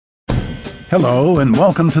Hello, and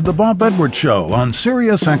welcome to the Bob Edwards Show on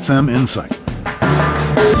Sirius XM Insight.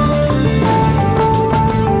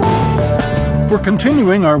 We're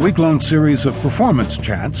continuing our week-long series of performance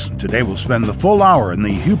chats. Today we'll spend the full hour in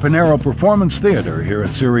the Hugh Pinero Performance Theater here at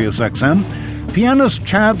Sirius XM. Pianist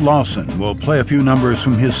Chad Lawson will play a few numbers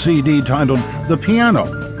from his CD titled The Piano.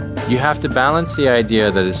 You have to balance the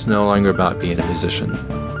idea that it's no longer about being a musician.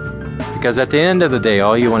 Because at the end of the day,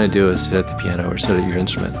 all you want to do is sit at the piano or sit at your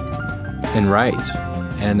instrument and write.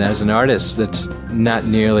 And as an artist, that's not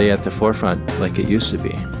nearly at the forefront like it used to be.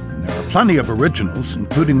 There are plenty of originals,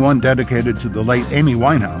 including one dedicated to the late Amy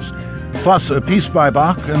Winehouse, plus a piece by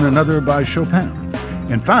Bach and another by Chopin.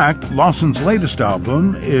 In fact, Lawson's latest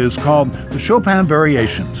album is called The Chopin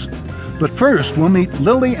Variations. But first, we'll meet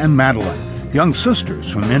Lily and Madeleine, young sisters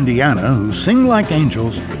from Indiana who sing like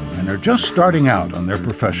angels and are just starting out on their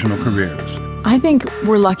professional careers. I think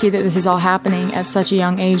we're lucky that this is all happening at such a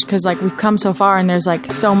young age because, we've come so far and there's,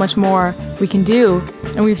 so much more we can do.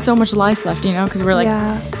 And we have so much life left, because we're,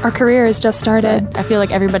 Yeah, our career has just started. I feel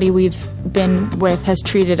like everybody we've been with has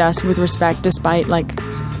treated us with respect despite,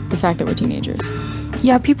 the fact that we're teenagers.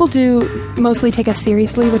 Yeah, people do mostly take us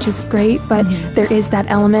seriously, which is great, but there is that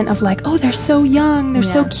element of oh, they're so young, they're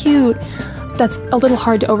so cute. That's a little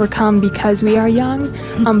hard to overcome because we are young,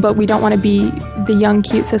 but we don't want to be the young,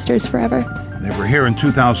 cute sisters forever. They were here in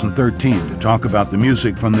 2013 to talk about the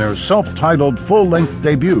music from their self-titled full-length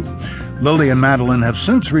debut. Lily and Madeleine have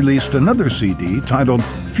since released another CD titled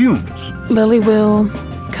Fumes. Lily will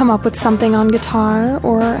come up with something on guitar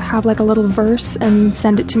or have a little verse and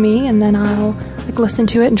send it to me, and then I'll listen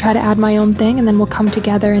to it and try to add my own thing, and then we'll come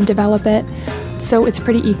together and develop it. So it's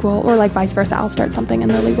pretty equal, or vice versa. I'll start something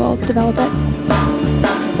and Lily will develop it.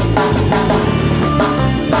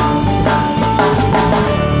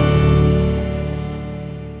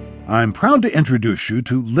 I'm proud to introduce you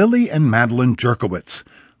to Lily and Madeleine Jurkiewicz.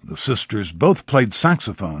 The sisters both played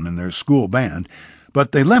saxophone in their school band,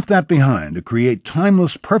 but they left that behind to create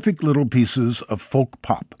timeless, perfect little pieces of folk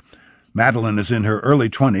pop. Madeleine is in her early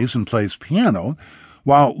 20s and plays piano,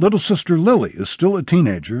 while little sister Lily is still a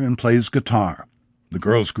teenager and plays guitar. The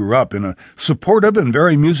girls grew up in a supportive and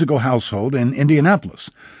very musical household in Indianapolis.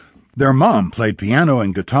 Their mom played piano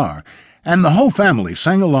and guitar, and the whole family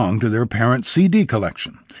sang along to their parents' CD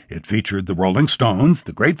collection. It featured the Rolling Stones,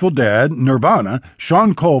 the Grateful Dead, Nirvana,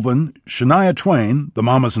 Sean Colvin, Shania Twain, the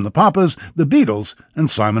Mamas and the Papas, the Beatles,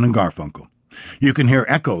 and Simon and Garfunkel. You can hear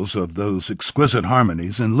echoes of those exquisite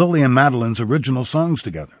harmonies in Lily and Madeleine's original songs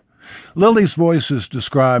together. Lily's voice is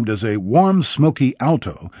described as a warm, smoky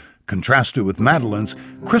alto, contrasted with Madeleine's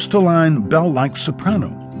crystalline, bell-like soprano.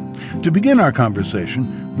 To begin our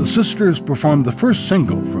conversation, the sisters performed the first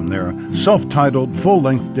single from their self-titled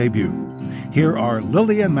full-length debut. Here are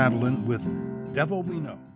Lily and Madeleine with Devil We Know.